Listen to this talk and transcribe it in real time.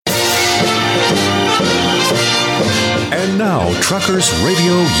now, Truckers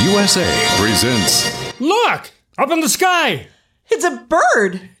Radio USA presents... Look! Up in the sky! It's a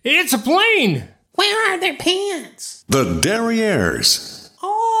bird! It's a plane! Where are their pants? The Derrieres.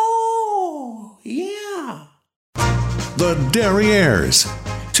 Oh, yeah. The Derrieres.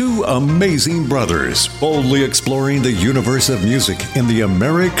 Two amazing brothers boldly exploring the universe of music in the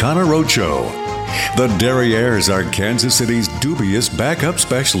Americana Roadshow. The Derrieres are Kansas City's dubious backup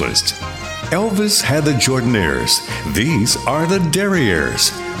specialists. Elvis had the Jordanaires. These are the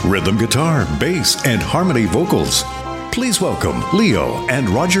Derrieres. Rhythm guitar, bass, and harmony vocals. Please welcome Leo and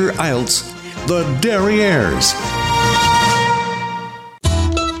Roger Iltz, the Derrieres.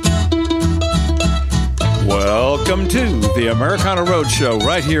 Welcome to the Americana Roadshow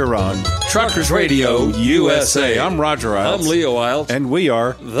right here on Truckers Radio USA. I'm Roger Iltz. I'm Leo Iltz. And we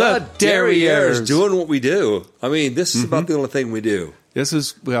are the Derrieres, doing what we do. I mean, this is about the only thing we do. This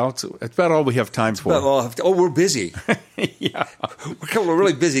is, well, it's about all we have time for. We're busy. Yeah. We're a couple of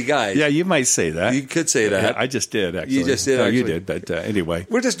really busy guys. Yeah, you might say that. You could say that. Yeah, I just did, actually. You just did, no, actually. You did, but anyway.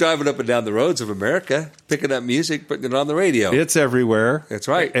 We're just driving up and down the roads of America, picking up music, putting it on the radio. It's everywhere. That's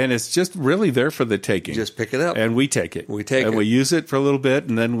right. And it's just really there for the taking. You just pick it up. And we take it. And we use it for a little bit,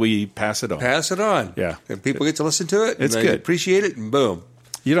 and then we pass it on. Pass it on. Yeah. And people get to listen to it. It's and they good. Appreciate it, and boom.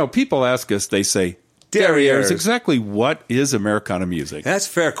 You know, people ask us, they say, Derrieres, exactly what is Americana music? That's a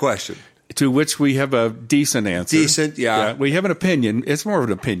fair question. To which we have a decent answer. Decent, yeah. We have an opinion. It's more of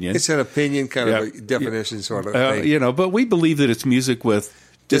an opinion. It's an opinion kind of a definition sort of thing. You know, but we believe that it's music with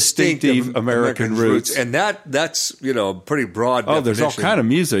distinctive American roots. And that's, pretty broad definition. There's all kind of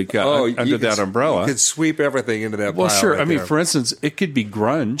music under that umbrella. You could sweep everything into that Well, pile. sure. Right I mean, there. for instance, it could be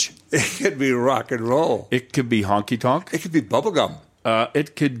grunge. It could be rock and roll. It could be honky-tonk. It could be bubblegum.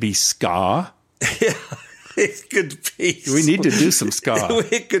 It could be ska. Yeah. It could be. We need to do some ska.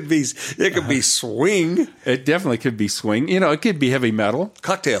 It could be swing. It definitely could be swing. You know, it could be heavy metal,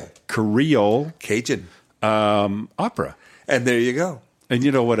 Cocktail, Creole, Cajun, opera. And there you go. And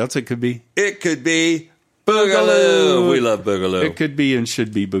you know what else it could be? It could be boogaloo. We love boogaloo. It could be and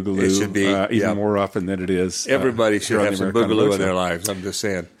should be boogaloo. It should be even more often than it is. Everybody should have some boogaloo in their lives. I'm just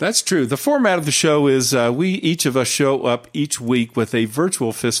saying. That's true. The format of the show is each of us show up each week with a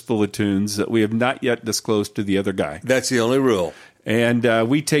virtual fistful of tunes that we have not yet disclosed to the other guy. That's the only rule. And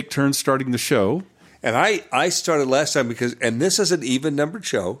we take turns starting the show. And I started last time and this is an even numbered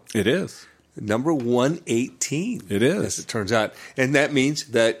show. It is. Number 118. It is. As it turns out. And that means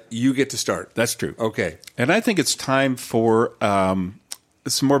that you get to start. That's true. Okay. And I think it's time for some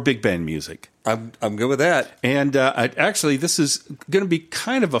more big band music. I'm good with that. And actually, this is going to be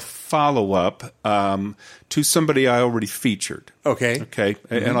kind of a follow-up to somebody I already featured. Okay. Okay.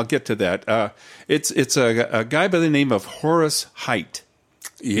 Mm-hmm. And I'll get to that. It's a guy by the name of Horace Heidt.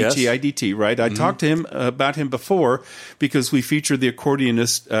 Yes. Heidt, right? I talked to him about him before because we featured the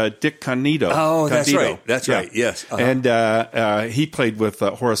accordionist Dick Candido. Oh, that's Candido. right. That's right. Yes. Uh-huh. And he played with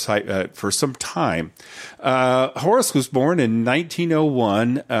Horace Heidt for some time. Horace was born in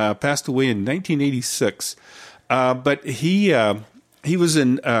 1901, passed away in 1986. But he was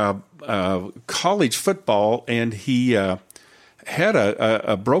in college football, and he had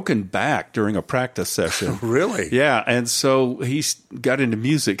a broken back during a practice session. Really? Yeah, and so he got into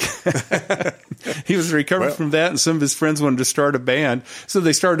music. He was recovering from that, and some of his friends wanted to start a band, so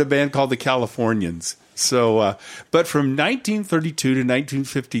they started a band called the Californians. So, but from 1932 to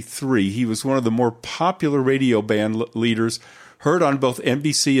 1953, he was one of the more popular radio band leaders, heard on both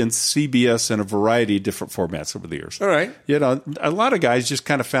NBC and CBS in a variety of different formats over the years. All right. You know, a lot of guys just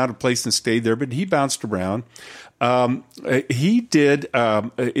kind of found a place and stayed there, but he bounced around. He did.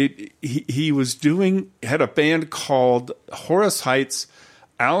 He had a band called Horace Heidt's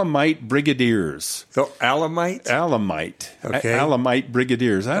Alamite Brigadiers. So Alamite? Alamite. Okay. Alamite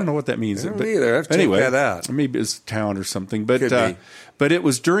Brigadiers. I don't know what that means. I don't either. I have to check that out. Maybe it's a town or something. But Could be. But it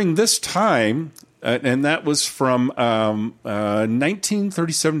was during this time, and that was from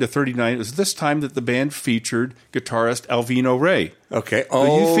 1937 to 39. It was this time that the band featured guitarist Alvino Ray. Okay.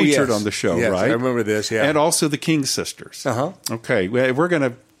 Oh, you featured on the show, yes, right? I remember this, yeah. And also the King Sisters. Uh-huh. Okay. We're going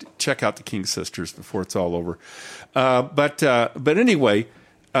to check out the King Sisters before it's all over. But anyway,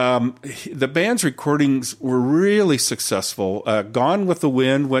 the band's recordings were really successful. Gone with the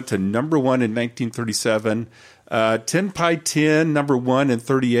Wind went to number one in 1937. 10 Pie 10, number one in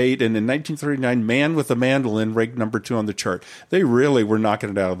 38. And in 1939, Man with a Mandolin ranked number 2 on the chart. They really were knocking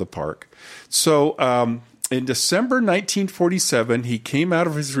it out of the park. So in December 1947, he came out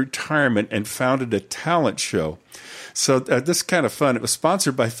of his retirement and founded a talent show. So this is kind of fun. It was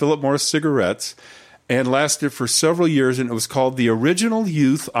sponsored by Philip Morris Cigarettes. and lasted for several years, and it was called the Original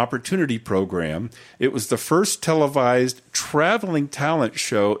Youth Opportunity Program. It was the first televised traveling talent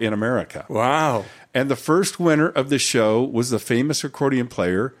show in America. Wow. And the first winner of the show was the famous accordion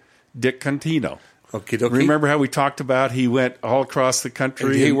player, Dick Contino. Okie dokie. Remember how we talked about he went all across the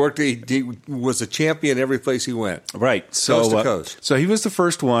country? He was a champion every place he went. Right. So, coast to coast. So he was the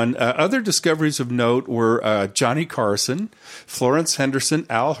first one. Other discoveries of note were Johnny Carson, Florence Henderson,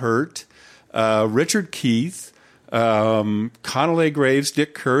 Al Hurt, Richard Keith, Conolly Graves,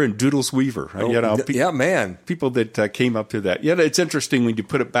 Dick Kerr, and Doodles Weaver. Man. People that came up to that. Yeah, it's interesting when you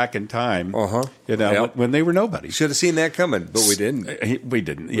put it back in time. When they were nobody. Should have seen that coming, but we didn't. We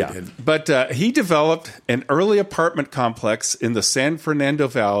didn't. But he developed an early apartment complex in the San Fernando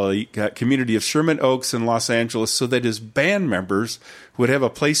Valley community of Sherman Oaks in Los Angeles, so that his band members would have a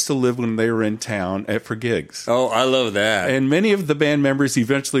place to live when they were in town for gigs. Oh, I love that. And many of the band members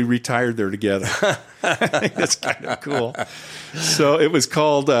eventually retired there together. I think that's kind of cool. So it was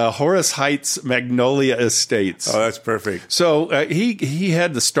called Horace Heights Magnolia Estates. Oh, that's perfect. So he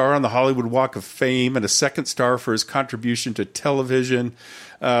had the star on the Hollywood Walk of Fame and a second star for his contribution to television.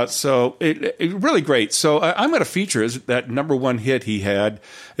 So it really great. So I'm going to feature that number one hit he had.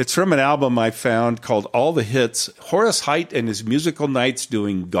 It's from an album I found called All the Hits, Horace Height and His Musical Nights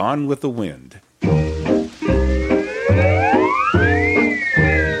doing Gone with the Wind.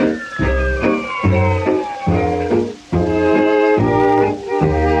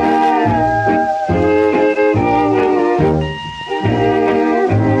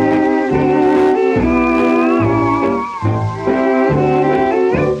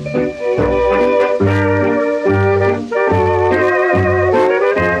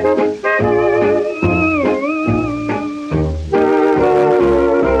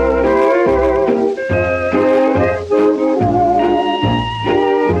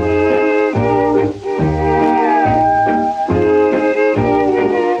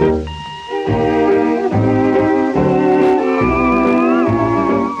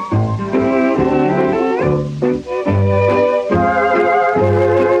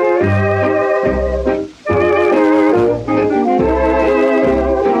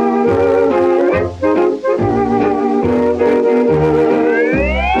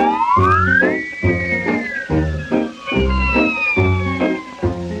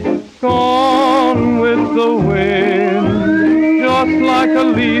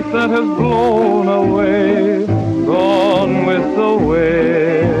 That has blown away, gone with the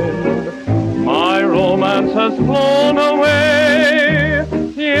wind. My romance has flown away.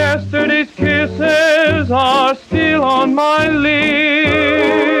 Yesterday's kisses are still on my lips.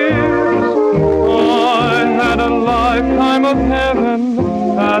 I had a lifetime of heaven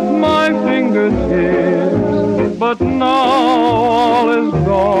at my fingertips, but now all is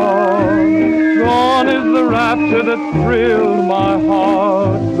gone. Gone is the rapture that thrilled my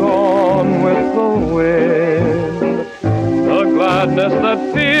heart. Gone with the wind. The gladness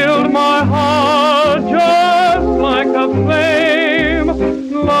that filled my heart, just like a flame.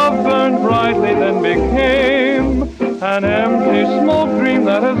 Love burned brightly, then became an empty smoke dream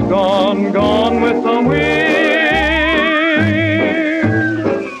that has gone, gone with the wind.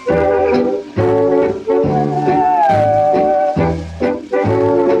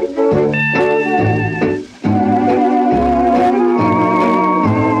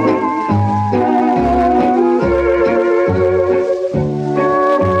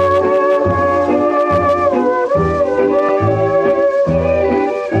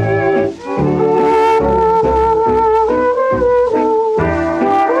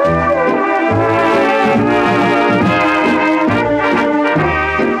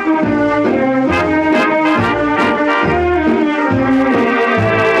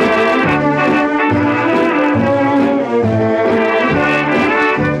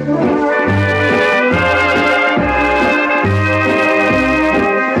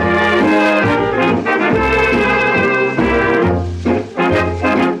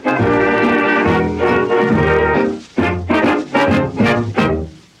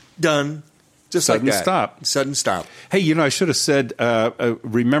 Done. Just Sudden like that. stop. Sudden stop. Hey, I should have said,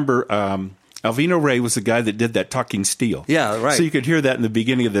 remember, Alvino Ray was the guy that did that Talking Steel. Yeah, right. So you could hear that in the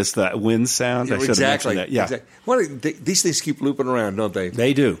beginning of this, that wind sound. Yeah, I should have mentioned that. Yeah. Exactly. These things keep looping around, don't they?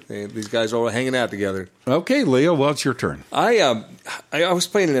 They do. These guys are all hanging out together. Okay, Leo, well, it's your turn. I was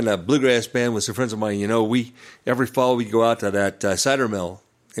playing in a bluegrass band with some friends of mine. We every fall we'd go out to that cider mill.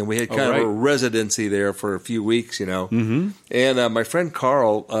 And we had kind of a residency there for a few weeks, Mm-hmm. And my friend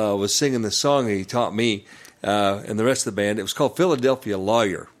Carl was singing the song that he taught me and the rest of the band. It was called Philadelphia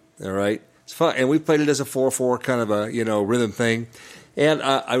Lawyer, all right? It's fun. And we played it as a 4/4 kind of a, rhythm thing. And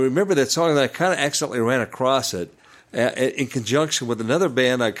I remember that song, and I kind of accidentally ran across it in conjunction with another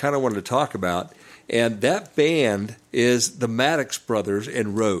band I kind of wanted to talk about. And that band is the Maddox Brothers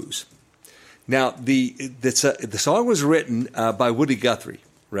and Rose. Now, the song was written by Woody Guthrie,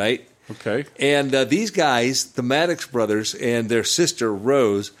 right? Okay. And these guys, the Maddox Brothers and their sister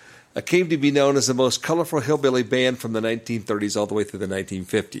Rose, came to be known as the most colorful hillbilly band from the 1930s all the way through the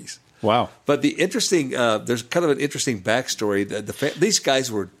 1950s. Wow. But the interesting, there's kind of an interesting backstory. These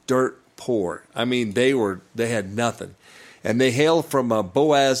guys were dirt poor. I mean, they had nothing. And they hailed from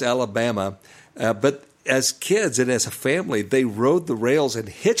Boaz, Alabama. But as kids and as a family, they rode the rails and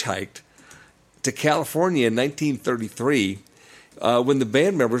hitchhiked to California in 1933 when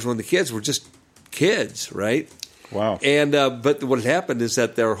the kids were just kids, right? Wow. And but what had happened is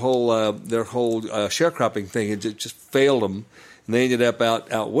that their whole sharecropping thing had just failed them, and they ended up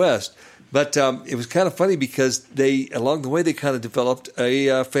out west. But it was kind of funny because along the way they kind of developed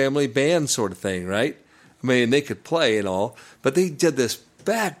a family band sort of thing, right? I mean, they could play and all, but they did this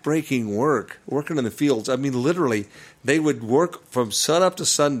back-breaking working in the fields. I mean, literally, they would work from sun up to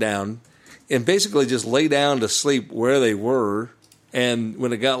sundown and basically just lay down to sleep where they were, and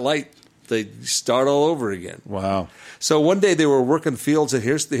when it got light, they'd start all over again. Wow. So one day they were working fields, and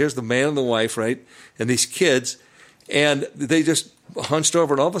here's the man and the wife, right, and these kids, and they just hunched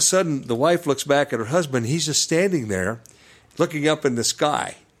over, and all of a sudden the wife looks back at her husband. He's just standing there looking up in the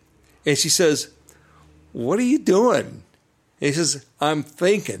sky, and she says, "What are you doing?" And he says, "I'm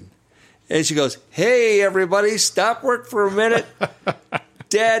thinking." And she goes, "Hey, everybody, stop work for a minute.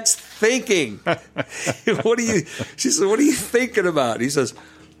 Dad's thinking." She says, "What are you thinking about?" He says,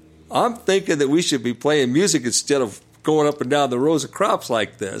 "I'm thinking that we should be playing music instead of going up and down the rows of crops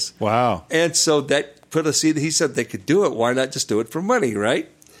like this." Wow. And so that put a seed. He said they could do it. Why not just do it for money, right?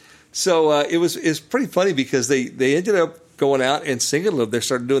 So it's pretty funny because they ended up going out and singing. They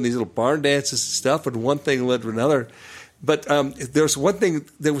started doing these little barn dances and stuff, and one thing led to another. But there's one thing,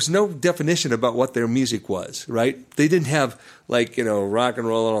 there was no definition about what their music was, right? They didn't have, rock and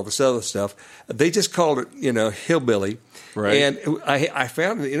roll and all this other stuff. They just called it, hillbilly. Right. And I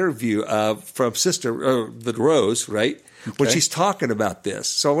found an interview from the Rose, right, when she's talking about this.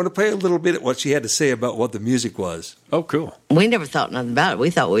 So I want to play a little bit of what she had to say about what the music was. Oh, cool. We never thought nothing about it.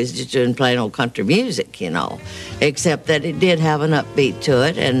 We thought we was just doing plain old country music, except that it did have an upbeat to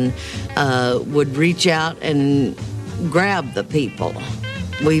it and would reach out and grab the people.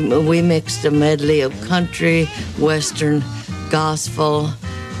 We mixed a medley of country, western, gospel,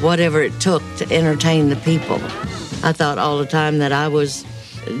 whatever it took to entertain the people. I thought all the time that I was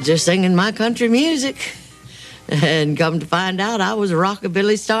just singing my country music, and come to find out I was a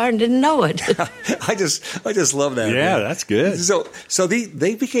rockabilly star and didn't know it. I just love that. Yeah, man. That's good. So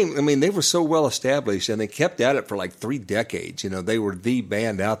they became, they were so well established, and they kept at it for like 3 decades. They were the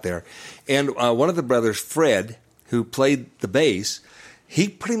band out there. And one of the brothers, Fred, who played the bass, he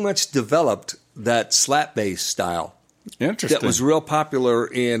pretty much developed that slap bass style. Interesting. That was real popular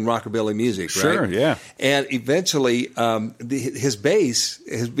in rockabilly music, right? Sure, yeah. And eventually, his bass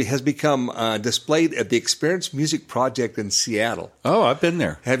has become displayed at the Experience Music Project in Seattle. Oh, I've been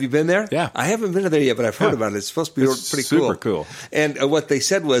there. Have you been there? Yeah. I haven't been there yet, but I've heard about it. It's supposed to be pretty cool. Super cool. And what they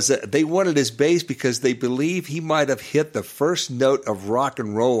said was that they wanted his bass because they believe he might have hit the first note of rock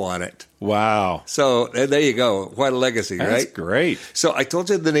and roll on it. Wow. So there you go. What a legacy, right? That's great. So I told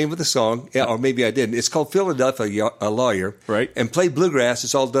you the name of the song, or maybe I didn't. It's called Philadelphia Lawyer. Right. And play bluegrass.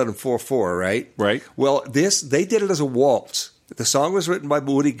 It's all done in 4/4, right? Right. Well, they did it as a waltz. The song was written by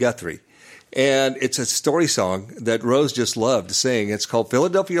Woody Guthrie. And it's a story song that Rose just loved to sing. It's called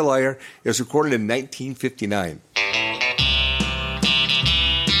Philadelphia Lawyer. It was recorded in 1959.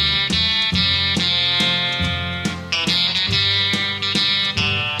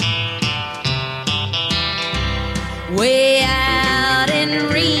 Way out in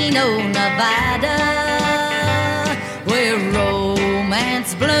Reno, Nevada, where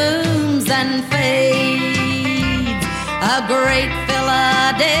romance blooms and fades, a great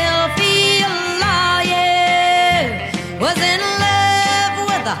Philadelphia lawyer was in love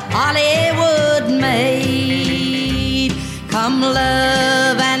with a Hollywood maid. Come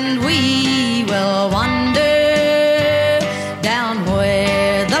love and we will wander down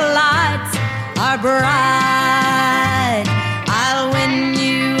where the lights are bright.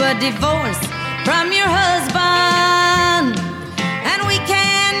 Divorce from your husband, and we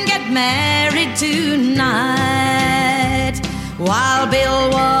can get married tonight. While Bill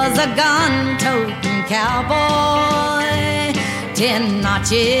was a gun-toting cowboy, 10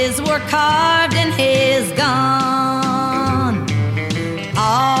 notches were carved in his gun.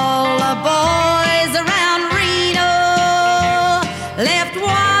 All the boys around Reno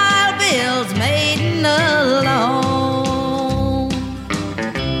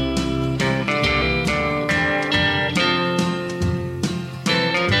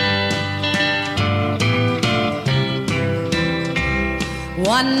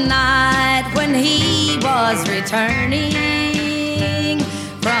One night when he was returning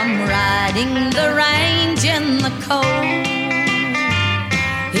from riding the range in the cold,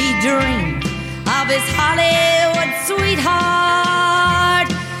 he dreamed of his Hollywood sweetheart.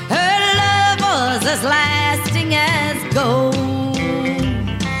 Her love was as lasting as gold.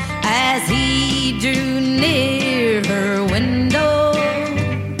 As he drew near her window,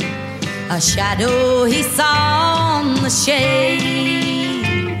 a shadow he saw on the shade.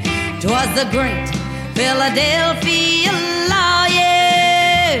 'Twas the great Philadelphia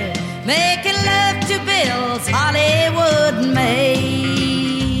lawyer making love to Bill's Hollywood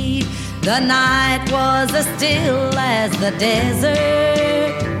maid. The night was as still as the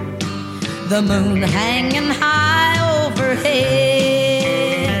desert, the moon hanging high overhead.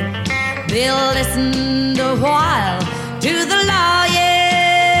 Bill listened a while to the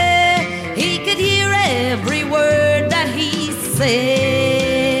lawyer. He could hear every word that he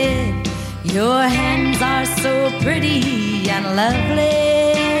said. Your hands are so pretty and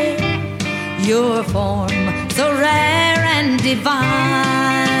lovely, your form so rare and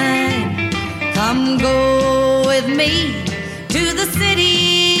divine. Come go with me to the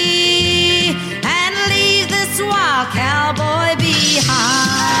city and leave this wild cowboy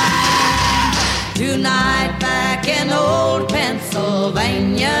behind. Tonight back in old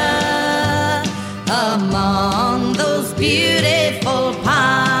Pennsylvania, among those beautiful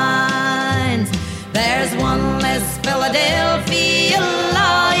pines, there's one less Philadelphia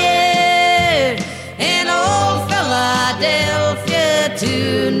lawyer in old Philadelphia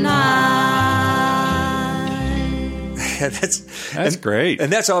tonight. That's great.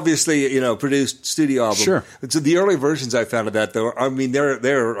 And that's obviously, produced studio album. Sure. So the early versions I found of that, though, I mean,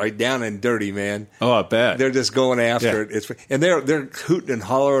 they're right down and dirty, man. Oh, I bet. They're just going after it. And they're hooting and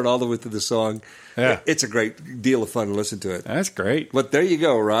hollering all the way through the song. Yeah. It's a great deal of fun to listen to it. That's great. But there you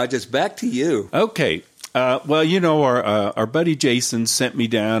go, Raj. It's back to you. Okay. Well, our buddy Jason sent me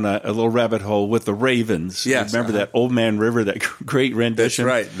down a little rabbit hole with the Ravens. Yes, remember that Old Man River, that great rendition?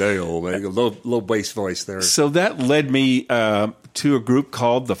 That's right. Very old man. Low bass voice there. So that led me to a group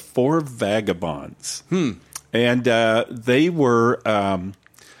called the Four Vagabonds. And they were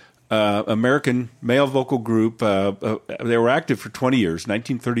American male vocal group. They were active for 20 years,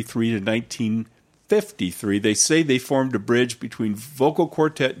 1933 to 1953. They say they formed a bridge between vocal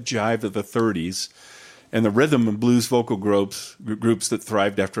quartet jive of the 30s and the rhythm and blues vocal groups that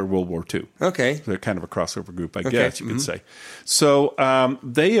thrived after World War II. Okay. So they're kind of a crossover group, I guess you could say. So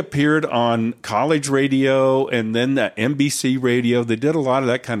they appeared on college radio and then the NBC radio. They did a lot of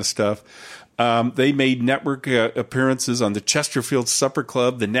that kind of stuff. They made network appearances on the Chesterfield Supper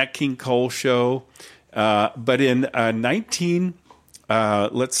Club, the Nat King Cole Show. But in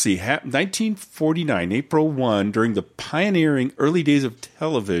 1949, April 1, during the pioneering early days of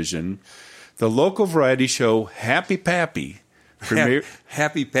television, the local variety show Happy Pappy premiered.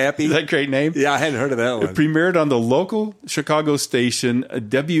 Happy Pappy? Is that a great name? Yeah, I hadn't heard of that one. It premiered on the local Chicago station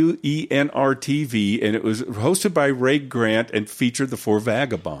WENR-TV, and it was hosted by Ray Grant and featured the Four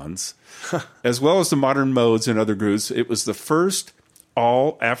Vagabonds, as well as the Modern Modes and other groups. It was the first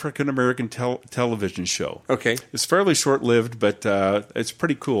all African-American television show. Okay. It's fairly short-lived, but it's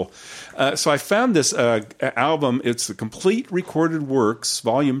pretty cool. So I found this album. It's the Complete Recorded Works,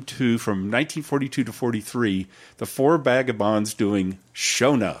 Volume 2, from 1942 to 43, the Four Vagabonds doing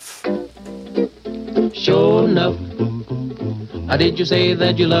Sho' Nuff. Sure enough, did you say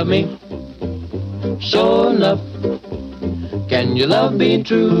that you love me? Sure enough, can your love be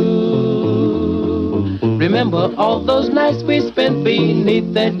true? Remember all those nights we spent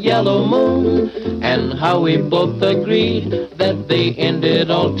beneath that yellow moon, and how we both agreed that they ended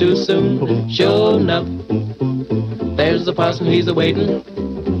all too soon. Sure enough, there's the parson, he's a-waiting.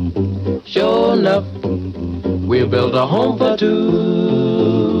 Sure enough, we'll build a home for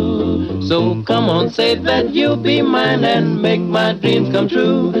two. So come on, say that you'll be mine and make my dreams come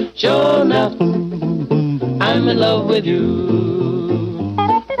true. Sure enough, I'm in love with you.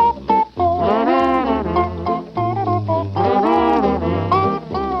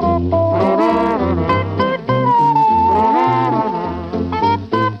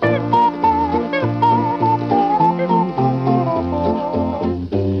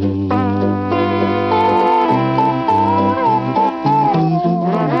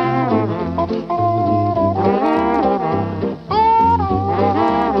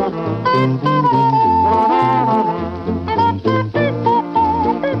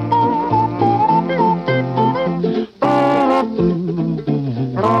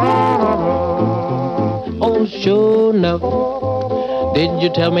 Sure enough, did you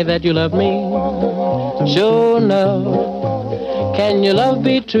tell me that you love me? Sure enough, Can your love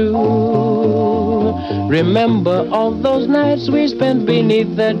be true? Remember all those nights we spent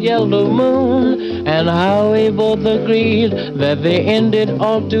beneath that yellow moon, and how we both agreed that they ended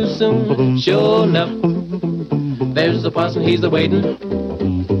all too soon. Sure enough, there's the parson, he's a-waiting.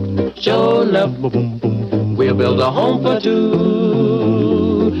 Sure enough, we'll build a home for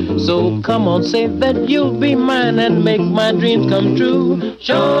two. So come on, say that you'll be mine and make my dreams come true.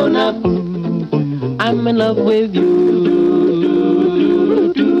 Sure enough, I'm in love with you.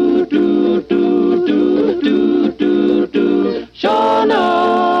 Sure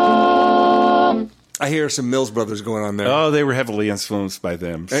enough. I hear some Mills Brothers going on there. Oh, they were heavily influenced by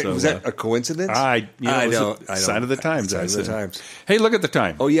them. So, was that a coincidence? I don't. Sign of the times. Sign of the times. Hey, look at the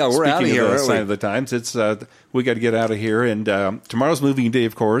time. Oh yeah, we're out of here. Sign of the times. It's we got to get out of here, and tomorrow's moving day,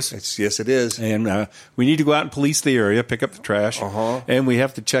 of course. Yes, it is. And we need to go out and police the area, pick up the trash, and we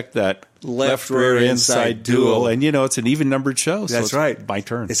have to check that left rear inside dual. And it's an even numbered show. So That's right. My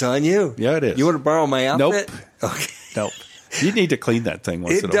turn. It's on you. Yeah, it is. You want to borrow my outfit? Nope. Okay. Nope. You need to clean that thing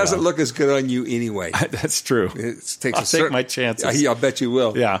once in a while. It doesn't look as good on you anyway. That's true. I'll take my chances. I'll bet you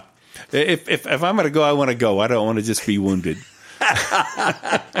will. Yeah. If I'm going to go, I want to go. I don't want to just be wounded.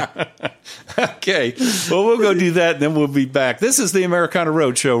 Okay. Well, we'll go do that, and then we'll be back. This is the Americana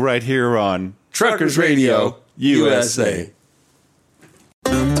Roadshow right here on Truckers Radio USA.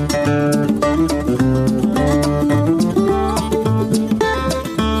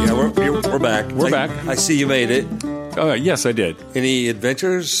 We're back. We're back. I see you made it. Oh, yes, I did. Any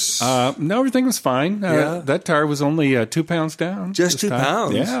adventures? No, everything was fine. That tire was only 2 pounds down. Just 2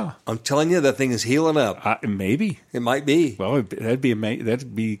 pounds? Yeah. I'm telling you, that thing is healing up. Maybe. It might be. Well, that'd be amazing.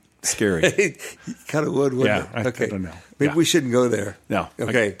 That'd be scary. It kind of would, wouldn't it? Okay. I don't know. Maybe we shouldn't go there. No.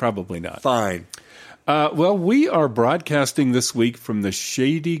 Okay. Probably not. Fine. Well, we are broadcasting this week from the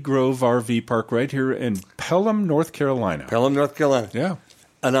Shady Grove RV Park right here in Pelham, North Carolina. Pelham, North Carolina. Yeah.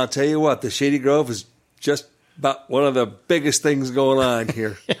 And I'll tell you what, the Shady Grove is just about one of the biggest things going on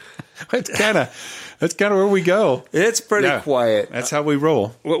here. That's kind of where we go. It's pretty quiet. That's how we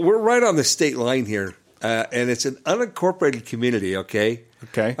roll. We're right on the state line here, and it's an unincorporated community, okay?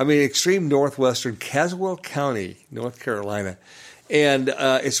 Okay. I mean, extreme northwestern Caswell County, North Carolina. And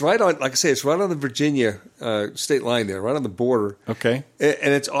it's right on, like I say, it's right on the Virginia state line there, right on the border. Okay.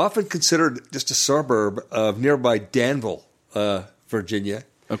 And it's often considered just a suburb of nearby Danville, Virginia.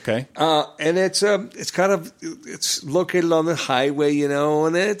 Okay. And it's located on the highway,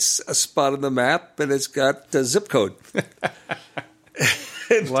 and it's a spot on the map, and it's got the zip code.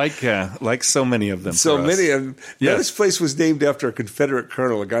 like so many of them. So many of them. Yes. This place was named after a Confederate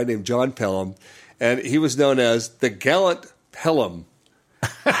colonel, a guy named John Pelham, and he was known as the Gallant Pelham.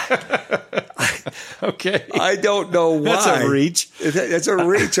 Okay. I don't know why. That's a reach. That's a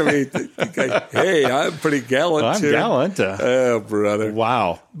reach. I mean, hey, I'm pretty gallant. I'm gallant. Oh, brother.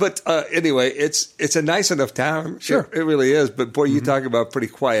 Wow. But anyway, it's a nice enough town. Sure. It really is. But boy, you talk about pretty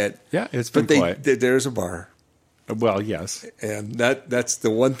quiet. Yeah, it's been quiet. There's a bar. Well, yes. And that's the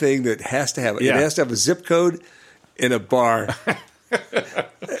one thing that has to have it. Yeah. It has to have a zip code in a bar.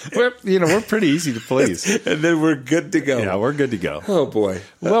 We're pretty easy to please. And then we're good to go. Yeah, we're good to go. Oh, boy.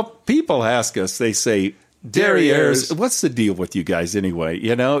 Well, people ask us, they say, Derrieres, what's the deal with you guys anyway?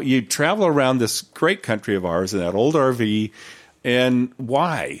 You travel around this great country of ours in that old RV, and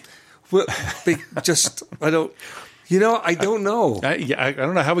why? Well, I don't know. I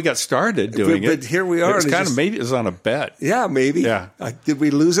don't know how we got started doing it. But here we are. Maybe it was on a bet. Yeah, maybe. Yeah. Did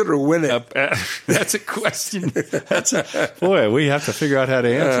we lose it or win it? That's a question. Boy, we have to figure out how to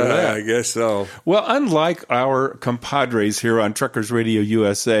answer that. I guess so. Well, unlike our compadres here on Truckers Radio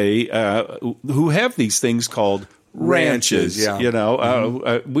USA, who have these things called ranches.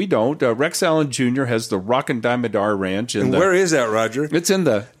 Yeah. We don't. Rex Allen Jr. has the Rockin' Diamondar Ranch. And where is that, Roger? It's in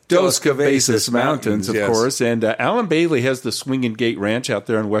the Dos Cabezas Mountains, of yes. course. And Alan Bailey has the Swingin' Gate Ranch out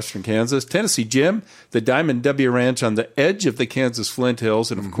there in western Kansas. Tennessee Jim, the Diamond W Ranch on the edge of the Kansas Flint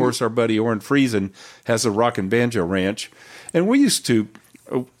Hills. And, of course, our buddy Orrin Friesen has the Rockin' Banjo Ranch. And we used to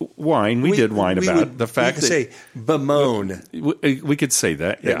whine. We did whine about the fact that... say bemoan. We could say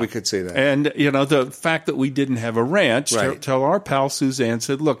that, yeah. We could say that. And, the fact that we didn't have a ranch, right. till our pal Suzanne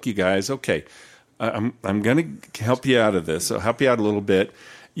said, look, you guys, okay, I'm going to help you out of this. I'll help you out a little bit.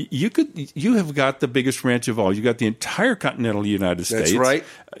 You have got the biggest ranch of all. You got the entire continental United States. That's right.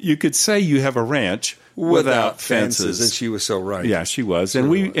 You could say you have a ranch without fences. And she was so right. Yeah, she was. And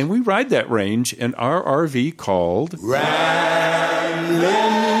we ride that range in our RV called Ramblin'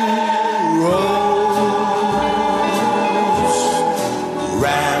 Rose.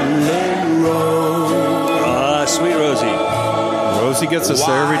 Sweet Rosie. Rosie gets us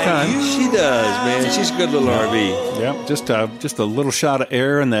there every time. She does, man. She's a good little RV. Yep, just a little shot of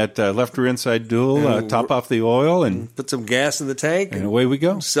air in that left rear inside dual, top off the oil, and put some gas in the tank, and away we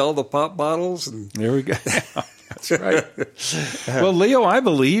go. Sell the pop bottles, and there we go. That's right. Well, Leo, I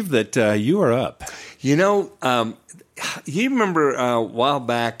believe that you are up. You know, you remember a while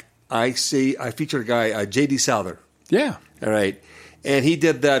back, I featured a guy, J.D. Souther. Yeah. All right. And he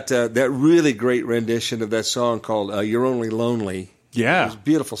did that really great rendition of that song called "You're Only Lonely." Yeah, it was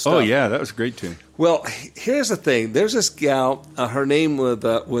beautiful stuff. Oh yeah, that was a great tune. Well, here's the thing. There's this gal. Her name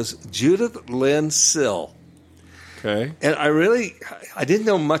was Judith Lynn Sill. Okay. And I didn't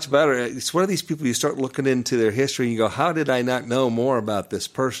know much about her. It's one of these people you start looking into their history and you go, how did I not know more about this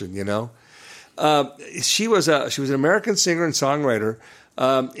person? You know, she was an American singer and songwriter,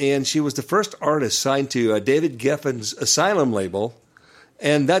 and she was the first artist signed to David Geffen's Asylum label.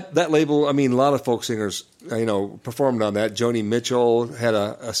 And that label, I mean, a lot of folk singers, performed on that. Joni Mitchell had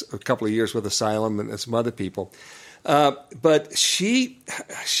a couple of years with Asylum and some other people. But she,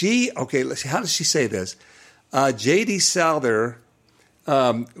 okay, let's see, how does she say this? J.D. Souther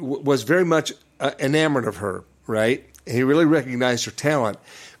was very much enamored of her, right? And he really recognized her talent.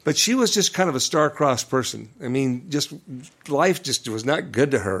 But she was just kind of a star-crossed person. I mean, just life just was not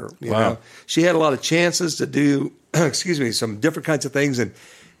good to her. You know? She had a lot of chances to do, some different kinds of things, and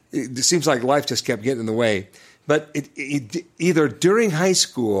it seems like life just kept getting in the way. But either during high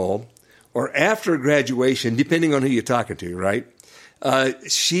school or after graduation, depending on who you're talking to, right?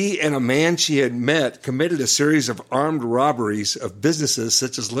 She and a man she had met committed a series of armed robberies of businesses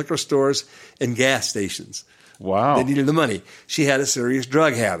such as liquor stores and gas stations. Wow. They needed the money. She had a serious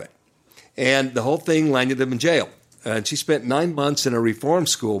drug habit. And the whole thing landed them in jail. And she spent 9 months in a reform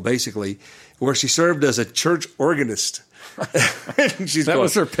school, basically, where she served as a church organist. That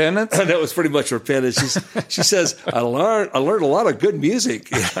was her penance? That was pretty much her penance. She says, I learned a lot of good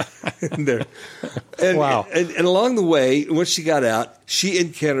music in there. And, wow. And along the way, once she got out, she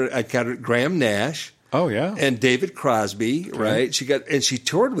encountered Graham Nash. Oh, yeah. And David Crosby, right? She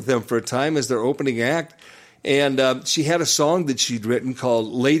toured with them for a time as their opening act. And she had a song that she'd written called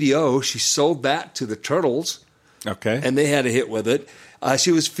Lady O. She sold that to the Turtles. Okay. And they had a hit with it.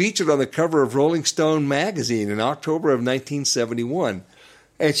 She was featured on the cover of Rolling Stone magazine in October of 1971.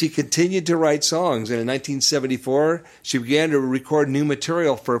 And she continued to write songs. And in 1974, she began to record new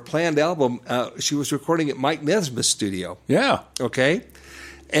material for a planned album. She was recording at Mike Nesmith's studio. Yeah. Okay.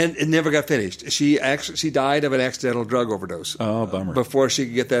 And it never got finished. She died of an accidental drug overdose. Oh, bummer. Before she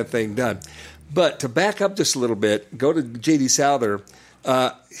could get that thing done. But to back up just a little bit, go to J.D. Souther.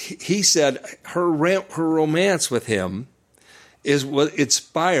 He said her romance with him is what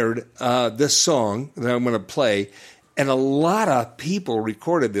inspired this song that I'm going to play. And a lot of people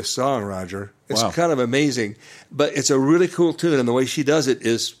recorded this song, Roger. It's kind of amazing. But it's a really cool tune, and the way she does it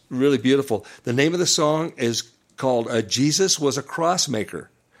is really beautiful. The name of the song is called Jesus Was a Crossmaker.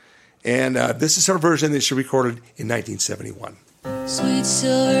 And this is her version that she recorded in 1971. Sweet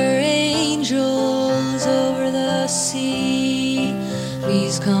silver angels over the sea,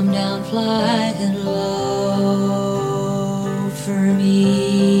 please come down flying low for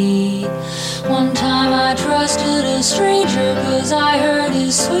me. One time I trusted a stranger 'cause I heard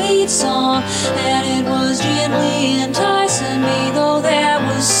his sweet song, and it was gently enticing me, though there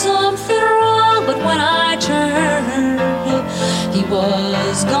was something wrong. But when I turned, he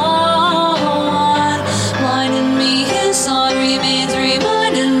was gone, blinding me. His song remains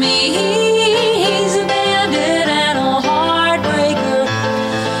reminding me he's a bandit and a heartbreaker.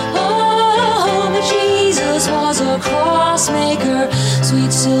 Oh, but Jesus was a crossmaker.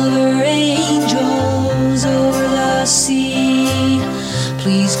 Sweet silver angels over the sea,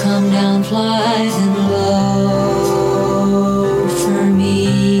 please come down flying low for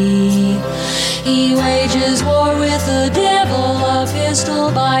me. He wages war with the devil, a pistol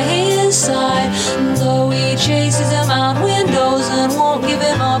by his side, though he chases him out windows and won't give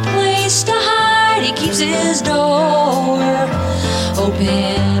him a place to hide. He keeps his door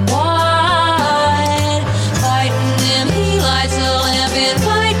open wide, fighting him, he lights a lamp and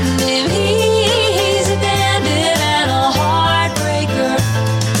fighting him, he's a bandit and a heartbreaker.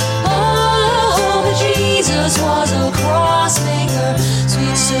 Oh, but Jesus was a crossmaker.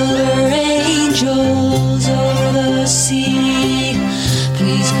 Sweet silver angels over the sea,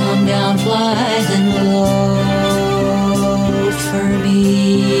 please come down flying low for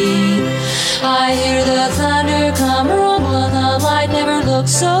me. I hear the thunder come rumbling, the light never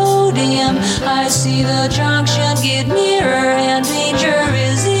looks so dim. I see the junction get nearer and danger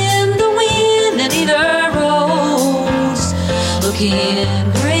is in the wind, and either road's looking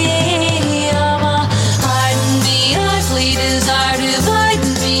grim. Hiding me, I flee desire to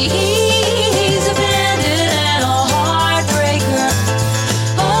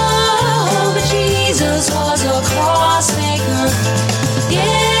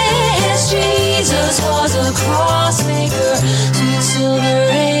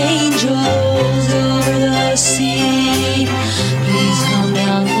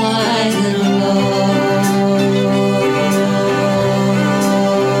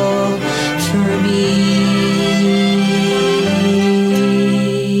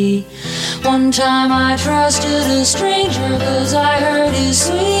One time I trusted a stranger 'cause I heard his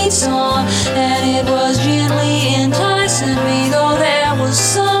sweet song, and it was gently enticing me, though there was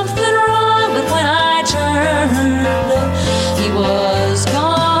something wrong. But when I turned, he was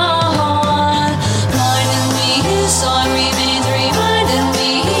gone, blinding me. His song remains reminding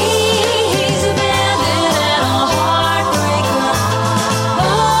me he's abandoned and a heartbreaker.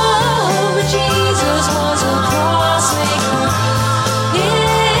 Oh, but Jesus was a cross maker.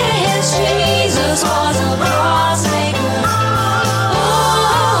 Yes, Jesus was a cross maker.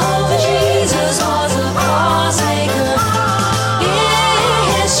 Oh, but Jesus was a cross maker.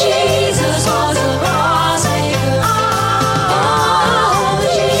 Yes, Jesus was a cross maker. Oh,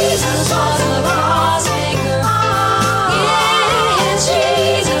 but Jesus was a cross maker. Yes,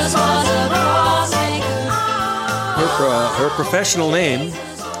 Jesus was a cross maker. Her professional name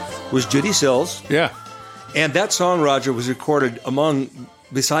was Judy Sills. Yeah. And that song, Roger, was recorded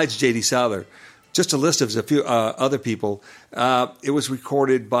besides J.D. Souther, just a list of a few other people. It was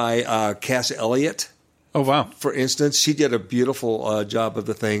recorded by Cass Elliot. Oh, wow. For instance, she did a beautiful job of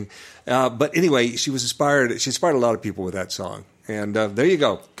the thing. But anyway, she inspired a lot of people with that song. And there you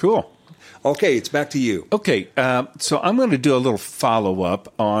go. Cool. Okay, it's back to you. Okay, so I'm going to do a little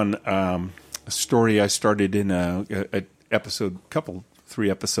follow-up on a story I started in an episode, 3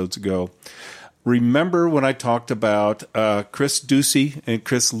 episodes ago. Remember when I talked about Chris Ducey and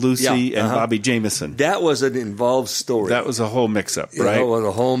Chris Lucy and Bobby Jameson? That was an involved story. That was a whole mix-up, right? That was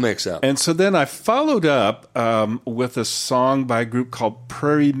a whole mix-up. And so then I followed up with a song by a group called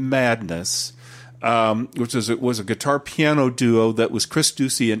Prairie Madness, which was a guitar-piano duo that was Chris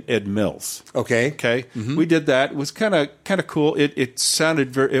Ducey and Ed Mills. Okay. Mm-hmm. We did that. It was kind of cool. It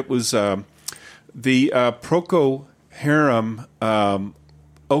sounded very. It was the Procol Harum.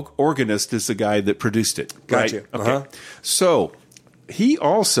 Organist is the guy that produced it. Gotcha. Right? Okay. So he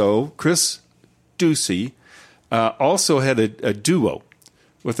also, Chris Ducey, also had a duo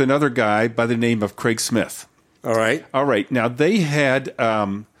with another guy by the name of Craig Smith. All right. Now they had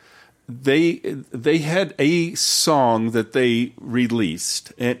they had a song that they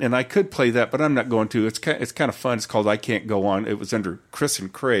released, and I could play that, but I'm not going to. It's kind of fun. It's called "I Can't Go On." It was under Chris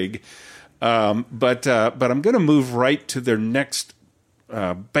and Craig, but I'm going to move right to their next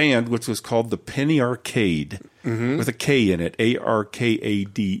band, which was called the Penny Arcade, with a K in it,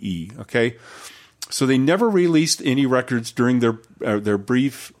 Arkade. Okay, so they never released any records during their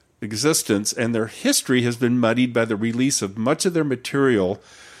brief existence, and their history has been muddied by the release of much of their material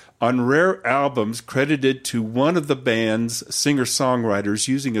on rare albums credited to one of the band's singer-songwriters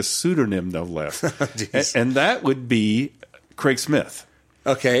using a pseudonym, no less, and that would be Craig Smith.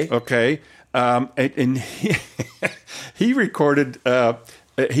 Okay. And he recorded,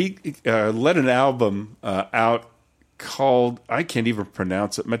 he let an album out called, I can't even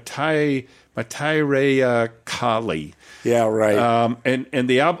pronounce it, Matai Kali. Yeah, right. And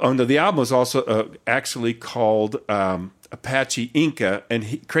the album was also actually called Apache Inca,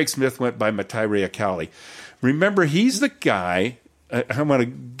 and Craig Smith went by Matai Kali. Remember, he's the guy, I'm going to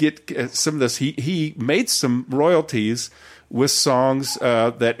get some of this, he made some royalties with songs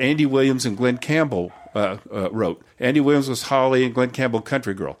that Andy Williams and Glenn Campbell wrote. Andy Williams was Holly and Glenn Campbell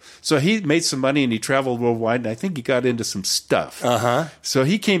Country Girl. So he made some money and he traveled worldwide, and I think he got into some stuff. So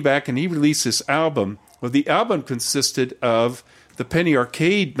he came back and he released this album. Well, the album consisted of the Penny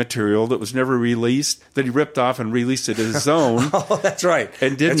Arcade material that was never released, that he ripped off and released it as his own. Oh, that's right.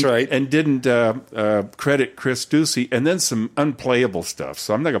 And didn't, that's right. And didn't credit Chris Ducey, and then some unplayable stuff.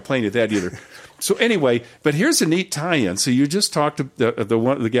 So I'm not going to play any of that either. So anyway, but here's a neat tie-in. So you just talked to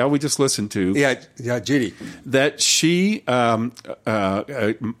the gal we just listened to. Yeah, Judy. That she,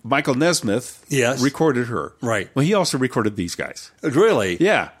 Michael Nesmith, recorded her. Right. Well, he also recorded these guys. Really?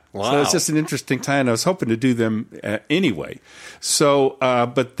 Yeah. Wow. So it's just an interesting tie, and I was hoping to do them anyway. So,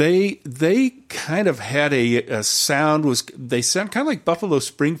 but they kind of had a sound. They sound kind of like Buffalo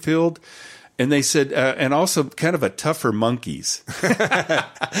Springfield. And they said, and also kind of a tougher monkeys.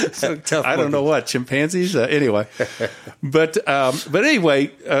 Tough I don't know what, chimpanzees? Anyway. But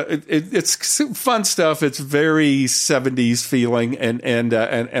anyway, it's fun stuff. It's very 70s feeling, and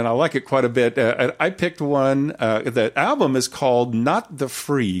I like it quite a bit. I picked one. The album is called Not the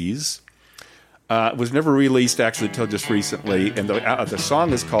Freeze. It was never released, actually, until just recently. And the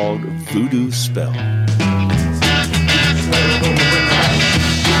song is called Voodoo Spell.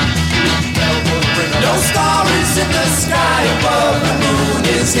 No star is in the sky above. The moon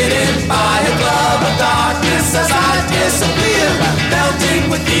is hidden by a glove of darkness as I disappear, melting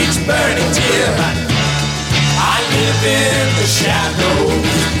with each burning tear. I live in the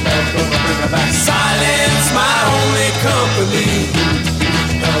shadows. Silence my only company.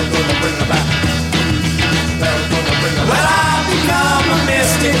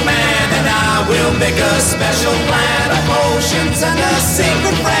 make a special plan of potions and a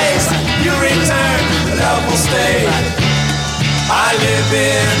secret phrase. You return, love will stay. I live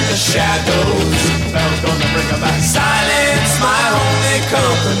in the shadows. Bell's gonna bring her back. Silence, my only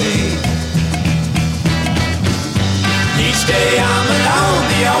company. Each day I'm alone.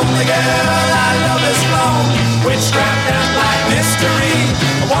 The only girl I love is flown. Witchcraft and black mystery.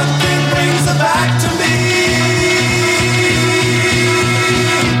 One thing brings her back to me.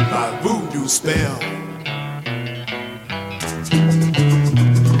 My voodoo spell.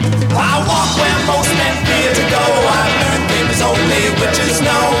 I walk where most men fear to go. I've learned things only witches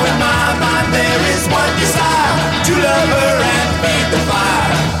know. In my mind there is one desire, to love her and feed the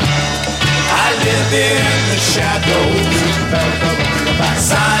fire. I live in the shadows.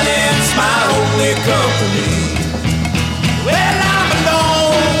 Silence my only company. Well, I'm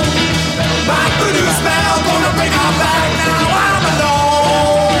alone. My voodoo spell gonna bring her back. Now I'm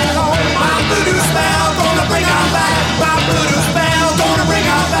alone. My voodoo spell gonna bring her back. My voodoo spell gonna bring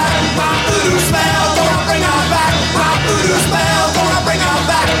her back. My voodoo spell gonna bring her back. My voodoo spell gonna bring her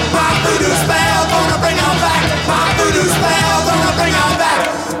back. My voodoo spell gonna bring her back. My voodoo spell gonna bring her back.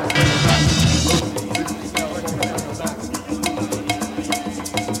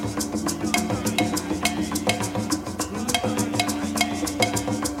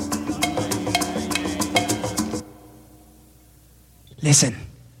 Listen,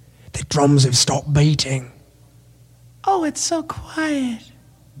 the drums have stopped beating. Oh, it's so quiet.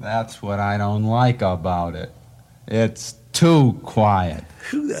 That's what I don't like about it. It's too quiet.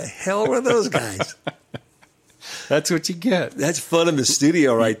 Who the hell were those guys? That's what you get. That's fun in the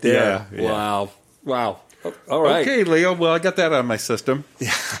studio right there. Yeah. Wow. All right. Okay, Leo. Well, I got that out of my system.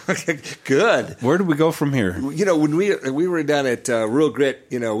 Good. Where do we go from here? You know, when we were down at Real Grit,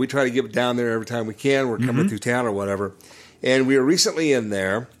 you know, we try to get down there every time we can. We're coming through town or whatever. And we were recently in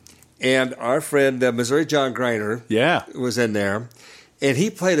there, and our friend Missouri John Greiner was in there, and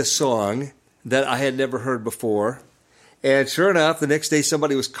he played a song that I had never heard before. And sure enough, the next day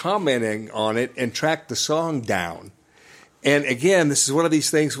somebody was commenting on it and tracked the song down. And again, this is one of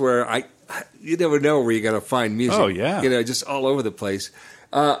these things where you never know where you're going to find music. Oh, yeah. You know, just all over the place.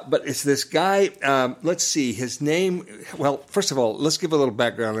 But it's this guy, let's see, his name, well, first of all, let's give a little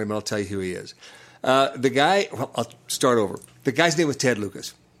background on him and I'll tell you who he is. The guy, well, I'll start over. The guy's name was Ted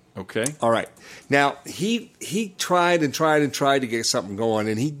Lucas. Okay. All right. Now, he tried and tried and tried to get something going,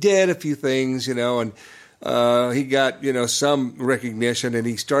 and he did a few things, you know, and he got, you know, some recognition, and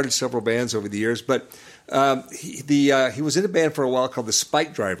he started several bands over the years. But he was in a band for a while called the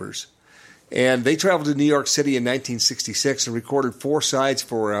Spike Drivers, and they traveled to New York City in 1966 and recorded 4 sides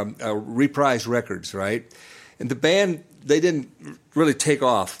for Reprise Records, right? And the band, they didn't really take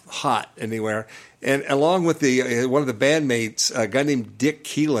off hot anywhere. And along with one of the bandmates, a guy named Dick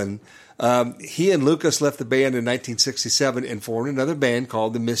Keelan, he and Lucas left the band in 1967 and formed another band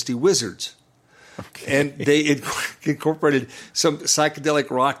called the Misty Wizards. Okay. And they incorporated some psychedelic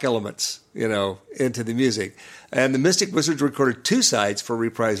rock elements, you know, into the music. And the Mystic Wizards recorded 2 sides for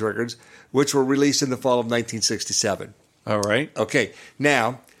Reprise Records, which were released in the fall of 1967. All right. Okay.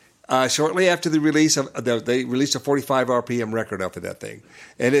 Now, shortly after the release they released a 45 RPM record off of that thing,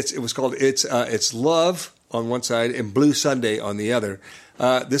 and it was called "It's Love" on one side and "Blue Sunday" on the other.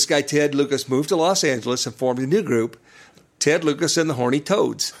 This guy Ted Lucas moved to Los Angeles and formed a new group, Ted Lucas and the Horny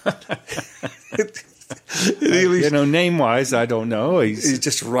Toads. You know, name wise, I don't know. He's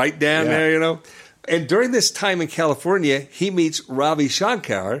just right down there, you know. And during this time in California, he meets Ravi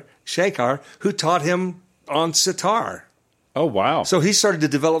Shankar, who taught him on sitar. Oh, wow. So he started to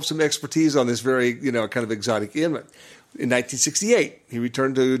develop some expertise on this very, you know, kind of exotic instrument. In 1968, he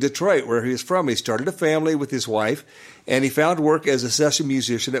returned to Detroit, where he was from. He started a family with his wife, and he found work as a session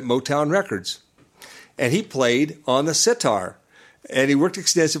musician at Motown Records. And he played on the sitar. And he worked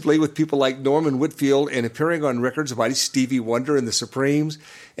extensively with people like Norman Whitfield and appearing on records by Stevie Wonder and the Supremes.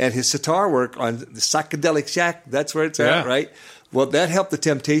 And his sitar work on the Psychedelic Shack, that's where it's at, right? Well, that helped the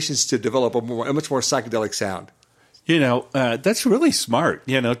Temptations to develop a much more psychedelic sound. You know, that's really smart,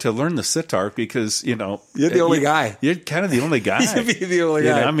 you know, to learn the sitar because, you know. You're the only guy. You're kind of the only guy. You'd be the only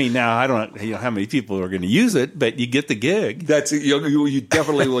guy. Know, I mean, now, I don't know how many people are going to use it, but you get the gig. That's it. You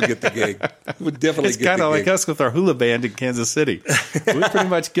definitely will get the gig. It's kind of like us with our hula band in Kansas City. We pretty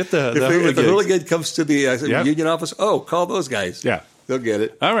much get the hula If the hula gig comes to the union office, call those guys. Yeah. They'll get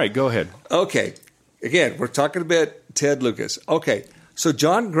it. All right, go ahead. Okay. Again, we're talking about Ted Lucas. Okay. So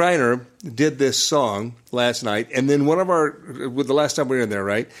John Greiner did this song last night, and then the last time we were in there,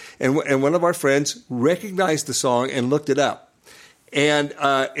 right? And one of our friends recognized the song and looked it up. And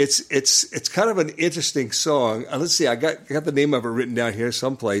it's kind of an interesting song. Let's see, I got the name of it written down here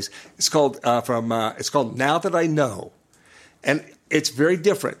someplace. It's called it's called Now That I Know, and it's very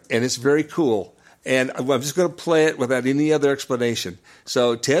different and it's very cool. And I'm just going to play it without any other explanation.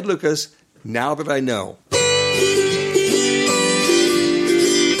 So Ted Lucas, Now That I Know.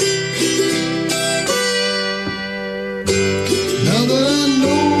 Now that I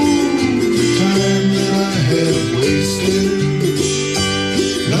know the time that I have wasted,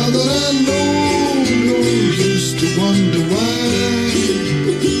 now that I know no use to wonder why,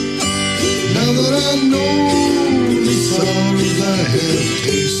 now that I know the sorrows I have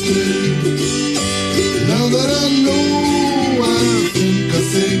tasted, now that I know I think I'll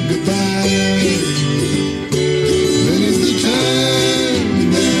say goodbye. Many's the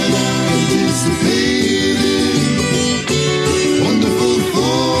time that I anticipated wonderful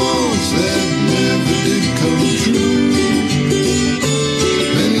thoughts that never did come true.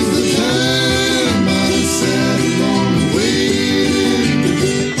 Many's the time I sat alone and waited,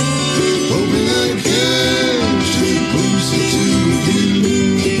 hoping I catch a glimpse or two of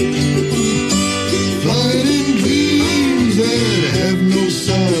you, flying in dreams that have no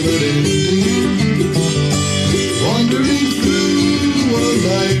solid ending, wandering through a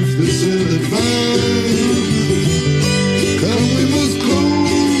life that's ill-advised. Come, we must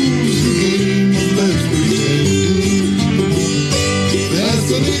close the game of life's pretending,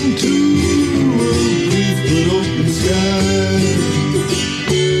 fastening to a brief but open sky.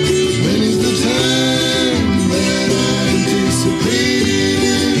 Many's the time that I anticipated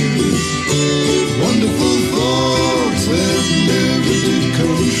wonderful thoughts that never did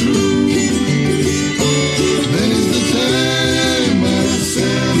come true. Many's the time I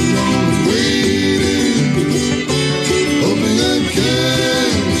sat alone and waited, hoping I'd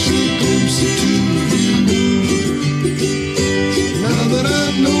catch a glimpse or two of you. Now that I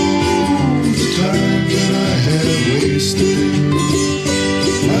know the time that I have wasted,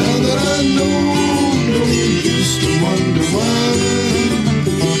 now that I know no use to wonder why,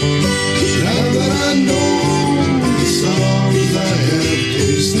 now that I know the sorrows I have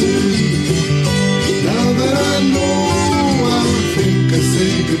tasted, now that I know I think I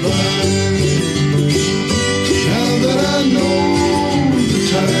say goodbye, now that I know the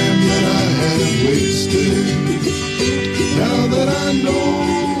time that I have wasted, now that I know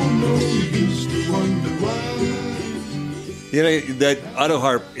no use to wonder why. You know, that auto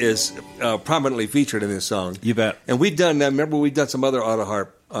harp is prominently featured in this song. You bet. And we've done, remember we've done some other auto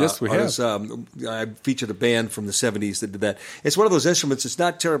harp. Yes, we have. I featured a band from the 70s that did that. It's one of those instruments, it's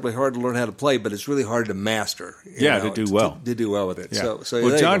not terribly hard to learn how to play, but it's really hard to master. To do well. To do well with it. Yeah. So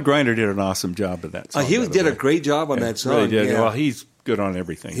well, John Grinder did an awesome job of that song. He did a great job on that song. Really did. Yeah. Well, he's good on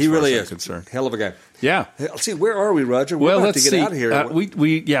everything. He really as is. Concerned. Hell of a guy. Yeah. Let's see, where are we, Roger? We're about let's to get see. out of here.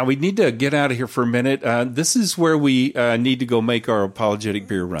 We need to get out of here for a minute. This is where we need to go make our apologetic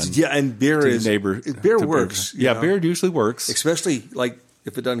beer run. Yeah, and beer works. Yeah, beer usually works, especially like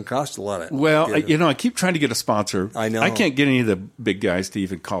if it doesn't cost a lot. Well, I keep trying to get a sponsor. I know. I can't get any of the big guys to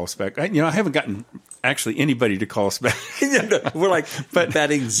even call us back. I haven't gotten actually anybody to call us back. We're like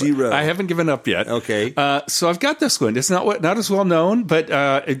batting zero. I haven't given up yet. Okay. So I've got this one. It's not as well known, but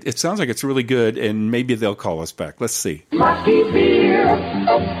it sounds like it's really good, and maybe they'll call us back. Let's see. Lucky beer,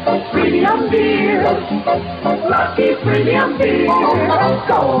 premium beer, lucky premium beer.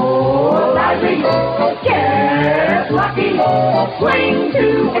 Go lively, get lucky, swing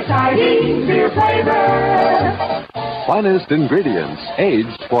to exciting beer flavor. Finest ingredients,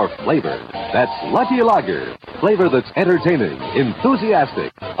 aged for flavor. That's Lucky Lager. Flavor that's entertaining,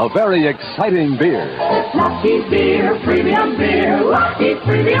 enthusiastic, a very exciting beer. Lucky beer, premium beer, lucky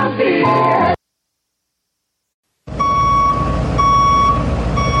premium beer.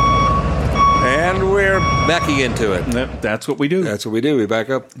 And we're backing into it. That's what we do. That's what we do. We back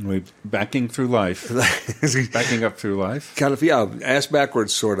up. We're backing through life. Backing up through life. Kind of, ass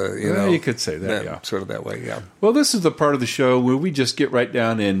backwards, sort of. You could say that, yeah. Sort of that way, yeah. Well, this is the part of the show where we just get right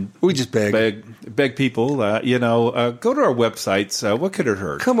down and we just beg people. Go to our websites. What could it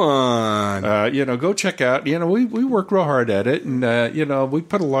hurt? Come on. Go check out. We work real hard at it, and we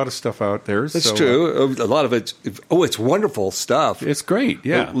put a lot of stuff out there. That's true. A lot of it's wonderful stuff. It's great.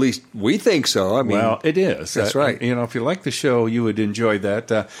 Yeah, at least we think so. I mean, well, it is. That's right. If you like the show, you would enjoy that.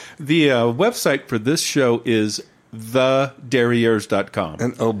 The website for this show is thederrieres.com.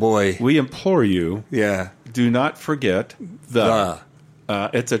 And oh boy, we implore you. Yeah. Do not forget the.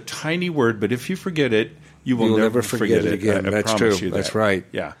 It's a tiny word, but if you forget it, you will never forget it again. I That's promise true. you that. That's right.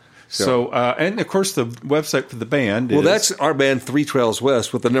 Yeah. So, and of course, the website for the band Well, is... that's our band, 3 Trails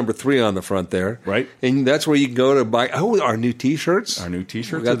West, with the number 3 on the front there. Right. And that's where you can go to buy our new T-shirts. Our new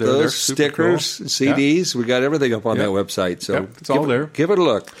T-shirts We got are there. those, They're super stickers, cool. CDs. We got everything up on that website. So it's all there. Give it a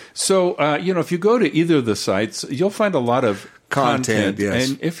look. So, if you go to either of the sites, you'll find a lot of content. Yes.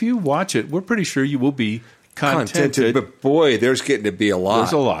 And if you watch it, we're pretty sure you will be contented. But boy, there's getting to be a lot.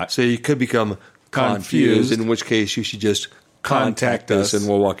 There's a lot. So you could become confused, in which case you should just contact us and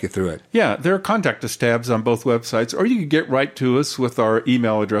we'll walk you through it. Yeah, there are contact us tabs on both websites, or you can get right to us with our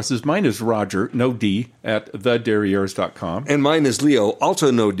email addresses. Mine is Roger, no D, at thederrieres.com. And mine is Leo,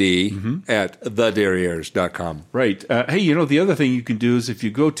 also no D, at thederrieres.com. Right. Hey, the other thing you can do is if you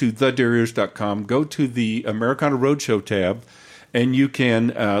go to thederrieres.com, go to the Americana Roadshow tab, and you can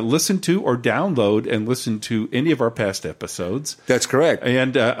listen to or download and listen to any of our past episodes. That's correct.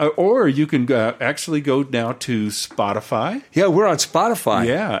 And or you can actually go now to Spotify. Yeah, we're on Spotify.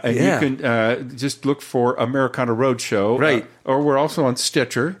 Yeah, and you can just look for Americana Roadshow. Right. Or we're also on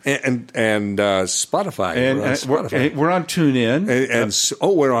Stitcher. And Spotify. And we're on TuneIn.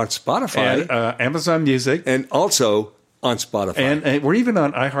 We're on Spotify. And Amazon Music. And also on Spotify. And we're even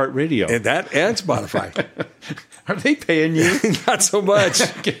on iHeartRadio. And Spotify. Are they paying you? Not so much.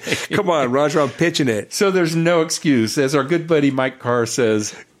 Okay. Come on, Roger, I'm pitching it. So there's no excuse. As our good buddy Mike Carr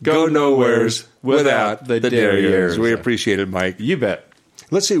says, go nowheres without the Derrieres. We appreciate it, Mike. You bet.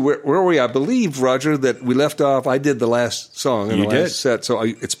 Let's see, where were we? I believe, Roger, that we left off. I did the last song in the last set, so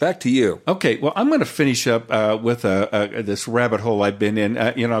it's back to you. Okay, well, I'm going to finish up with this rabbit hole I've been in.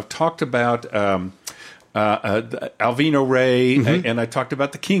 I've talked about Alvino Ray, and I talked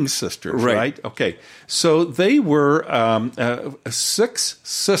about the King sisters, right? Okay, so they were 6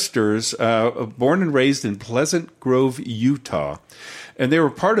 sisters born and raised in Pleasant Grove, Utah. And they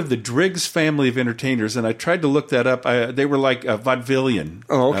were part of the Driggs family of entertainers, and I tried to look that up. They were like vaudevillian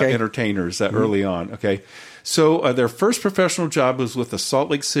entertainers early on. Okay, so their first professional job was with the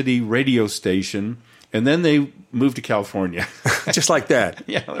Salt Lake City radio station, and then they moved to California, just like that.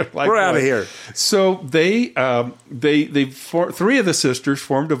 Yeah, like, we're out of here. So they 3 of the sisters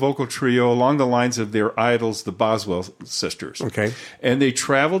formed a vocal trio along the lines of their idols, the Boswell sisters. Okay, and they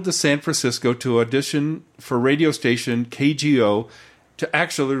traveled to San Francisco to audition for radio station KGO. To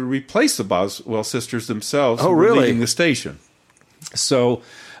actually replace the Boswell sisters themselves who were leaving the station. So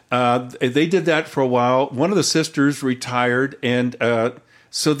they did that for a while. One of the sisters retired, and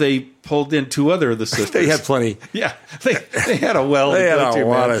so they pulled in 2 other of the sisters. They had plenty. Yeah, they had a well. They had a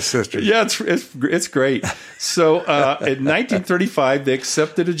lot of sisters. Yeah, it's great. So in 1935, they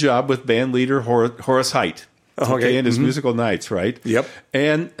accepted a job with band leader Horace Heidt. Okay, and his musical nights, right? Yep.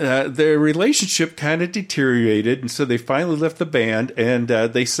 And their relationship kind of deteriorated, and so they finally left the band, and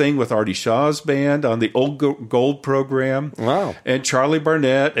they sang with Artie Shaw's band on the Old Gold program. Wow. And Charlie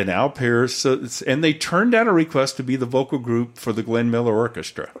Barnett and Al Pierce, and they turned down a request to be the vocal group for the Glenn Miller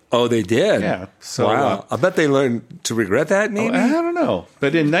Orchestra. Oh, they did? Yeah. So, wow. I bet they learned to regret that, maybe? I don't know.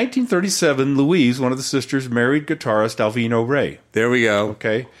 But in 1937, Louise, one of the sisters, married guitarist Alvino Ray. There we go.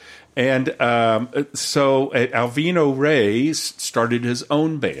 Okay. And so Alvino Ray started his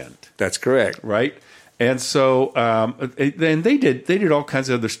own band. That's correct, right? And so then they did all kinds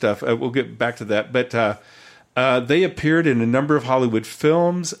of other stuff. We'll get back to that, but they appeared in a number of Hollywood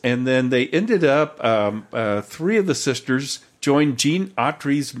films, and then they ended up 3 of the sisters joined Gene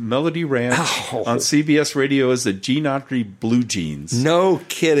Autry's Melody Ranch on CBS Radio as the Gene Autry Blue Jeans. No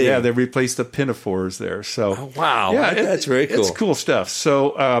kidding. Yeah, they replaced the Pinafores there. So wow, yeah, that's very cool. It's cool stuff.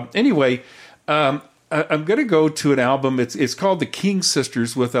 So anyway, I'm going to go to an album. It's called The King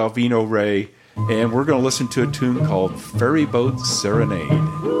Sisters with Alvino Ray, and we're going to listen to a tune called Ferry Boat Serenade.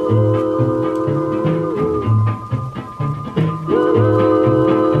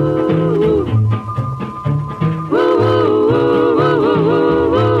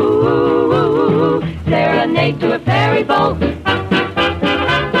 To a ferry boat,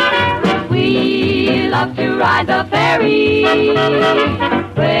 we love to ride the ferry,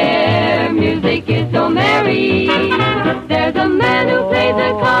 where music is so merry. There's a man who plays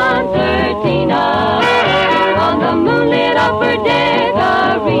a concertina on the moonlit upper deck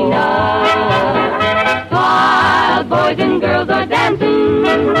arena, while boys and girls are dancing,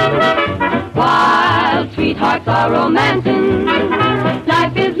 while sweethearts are romancing.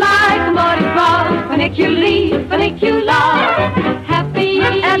 Life is like a Mardi Gras, funicula, happy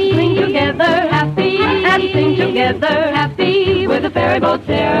and sing together, happy and sing together, happy with a ferry boat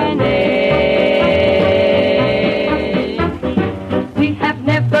serenade. We have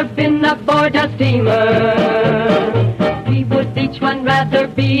never been aboard a steamer, we would each one rather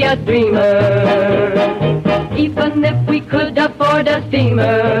be a dreamer. Even if we could afford a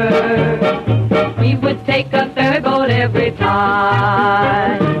steamer, take a ferry boat every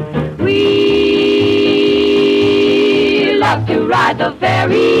time. We love to ride the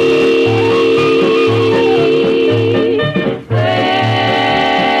ferry. Their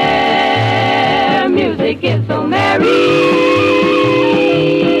music is so merry.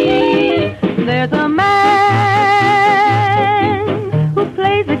 There's a man who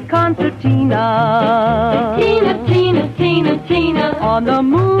plays a concertina. Tina, Tina, Tina, Tina. On the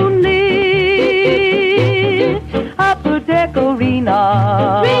moonlit upper deck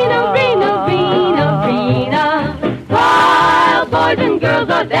arena. Rena, Rena, Rena, Rena. While boys and girls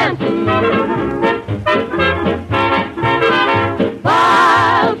are dancing.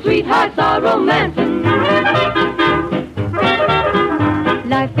 While sweethearts are romancing.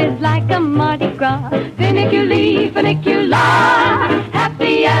 Life is like a Mardi Gras, funicular, funicular.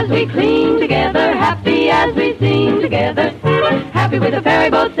 Happy as we cling together, happy as we sing together, happy with a ferry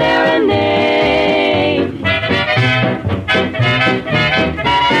boat serenade.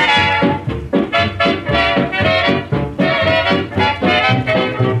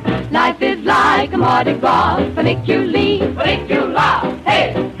 Life is like a Mardi Gras, funicular, funicular.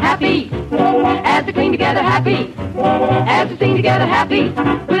 Hey, happy as we cling together, happy as we sing together, happy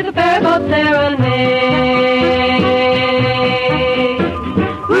with a ferry boat serenade.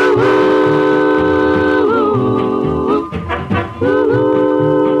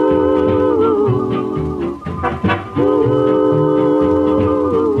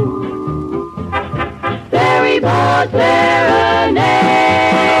 Ferry boat serenade.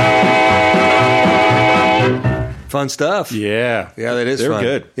 Fun stuff. Yeah. Yeah, that is They're fun.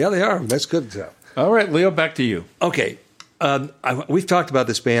 good. Yeah, they are. That's good stuff. All right, Leo, back to you. Okay. We've talked about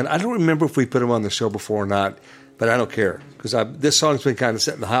this band. I don't remember if we put them on the show before or not, but I don't care because this song's been kind of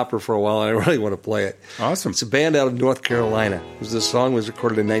set in the hopper for a while, and I really want to play it. Awesome. It's a band out of North Carolina. This song was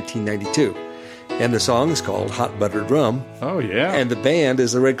recorded in 1992, and the song is called Hot Buttered Rum. Oh, yeah. And the band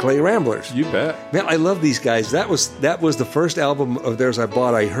is the Red Clay Ramblers. You bet. Man, I love these guys. That was the first album of theirs I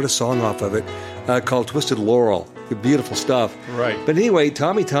bought. I heard a song off of it called Twisted Laurel. Beautiful stuff. Right. But anyway,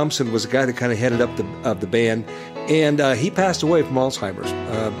 Tommy Thompson was the guy that kind of headed up the band, and he passed away from Alzheimer's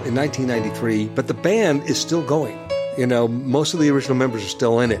in 1993. But the band is still going. You know, most of the original members are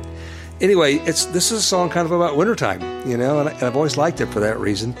still in it. Anyway, this is a song kind of about wintertime, you know, and I've always liked it for that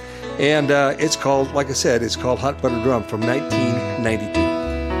reason. And it's called, like I said, it's called Hot Buttered Rum from 1992.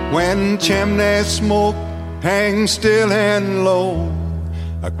 When chimney smoke hangs still and low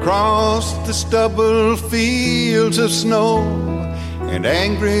across the stubble fields of snow, and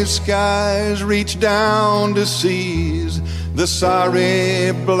angry skies reach down to seize the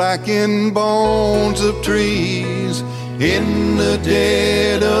sorry blackened bones of trees in the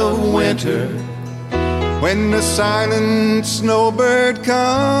dead of winter. When the silent snowbird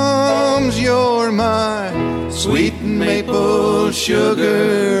comes, you're my sweet maple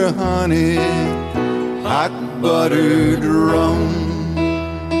sugar honey, hot buttered rum.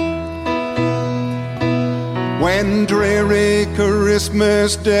 When dreary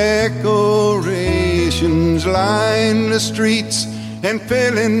Christmas decorations line the streets and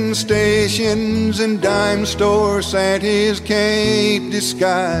filling stations, and dime store Santas can't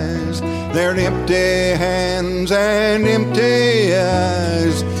disguise their empty hands and empty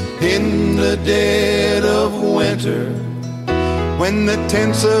eyes in the dead of winter. When the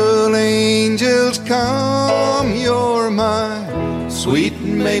tinsel angels come, you're my sweet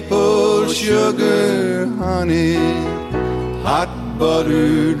maple sugar honey, hot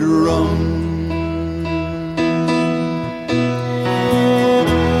buttered rum.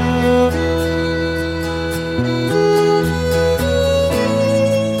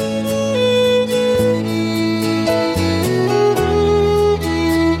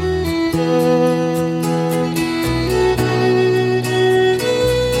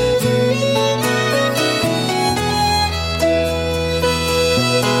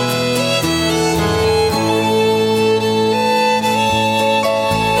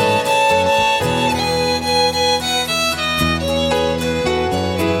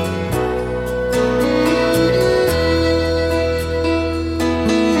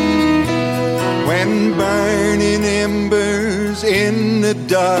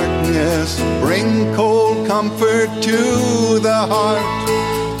 Darkness bring cold comfort to the heart,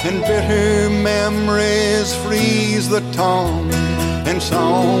 and bitter memories freeze the tongue, and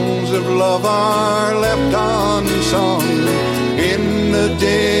songs of love are left unsung in the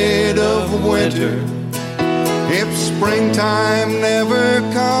dead of winter. If springtime never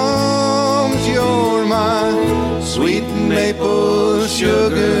comes, you're my sweet maple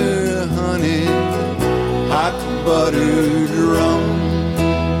sugar honey, hot buttered rum.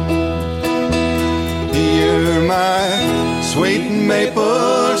 my sweet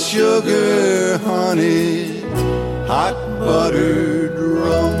maple sugar honey, hot buttered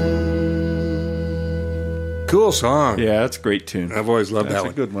rum. Cool song. Yeah, that's a great tune. I've always loved that one.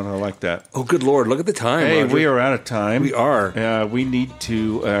 That's a good one. I like that. Oh, good Lord. Look at the time, Hey, Roger. we are out of time. We are. We need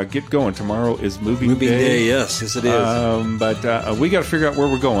to get going. Tomorrow is moving day. Yes, it is. But we got to figure out where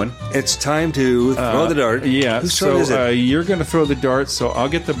we're going. It's time to throw the dart. Yeah, Whose turn is it? You're going to throw the dart, so I'll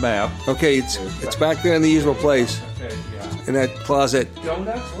get the map. Okay, it's back there in the usual place. Okay, yeah. In that closet.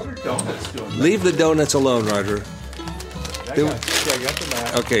 Donuts? What are donuts doing? Leave the donuts alone, Roger. I got the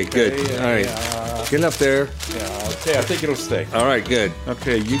map. Okay, good. All right. Get up there. Yeah, okay, I think it'll stay. All right, good.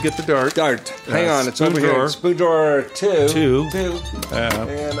 Okay, you get the dart. Hang on, it's over drawer. here. Spoon drawer 2. Two. Two.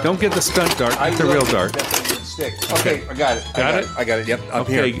 Don't get the stunt dart. Get the real dart. Stick. Okay, I got it. I got it. Yep. Up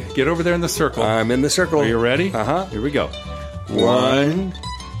Okay, here. get over there in the circle. I'm in the circle. Are you ready? Uh-huh. Here we go. 1,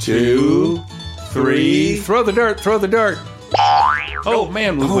 2, 3. Throw the dart. Throw the dart. Oh,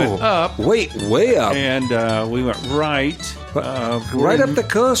 man, we went up. Wait, way up. And we went right. Right up the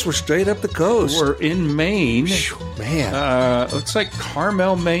coast. We're straight up the coast. We're in Maine. Man. Looks like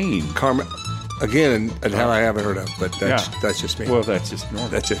Carmel, Maine. Again, and how I haven't heard of, but that's just me. Well, that's just normal.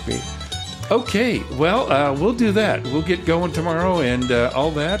 That's just me. Okay, well, we'll do that. We'll get going tomorrow and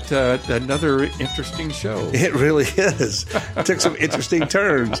all that. Another interesting show. It really is. It took some interesting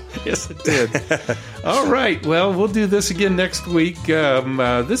turns. Yes, it did. All right, well, we'll do this again next week.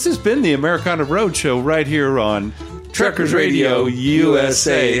 This has been the Americana Roadshow right here on Truckers Radio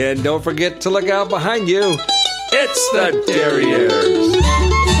USA. And don't forget to look out behind you. It's the Derrieres.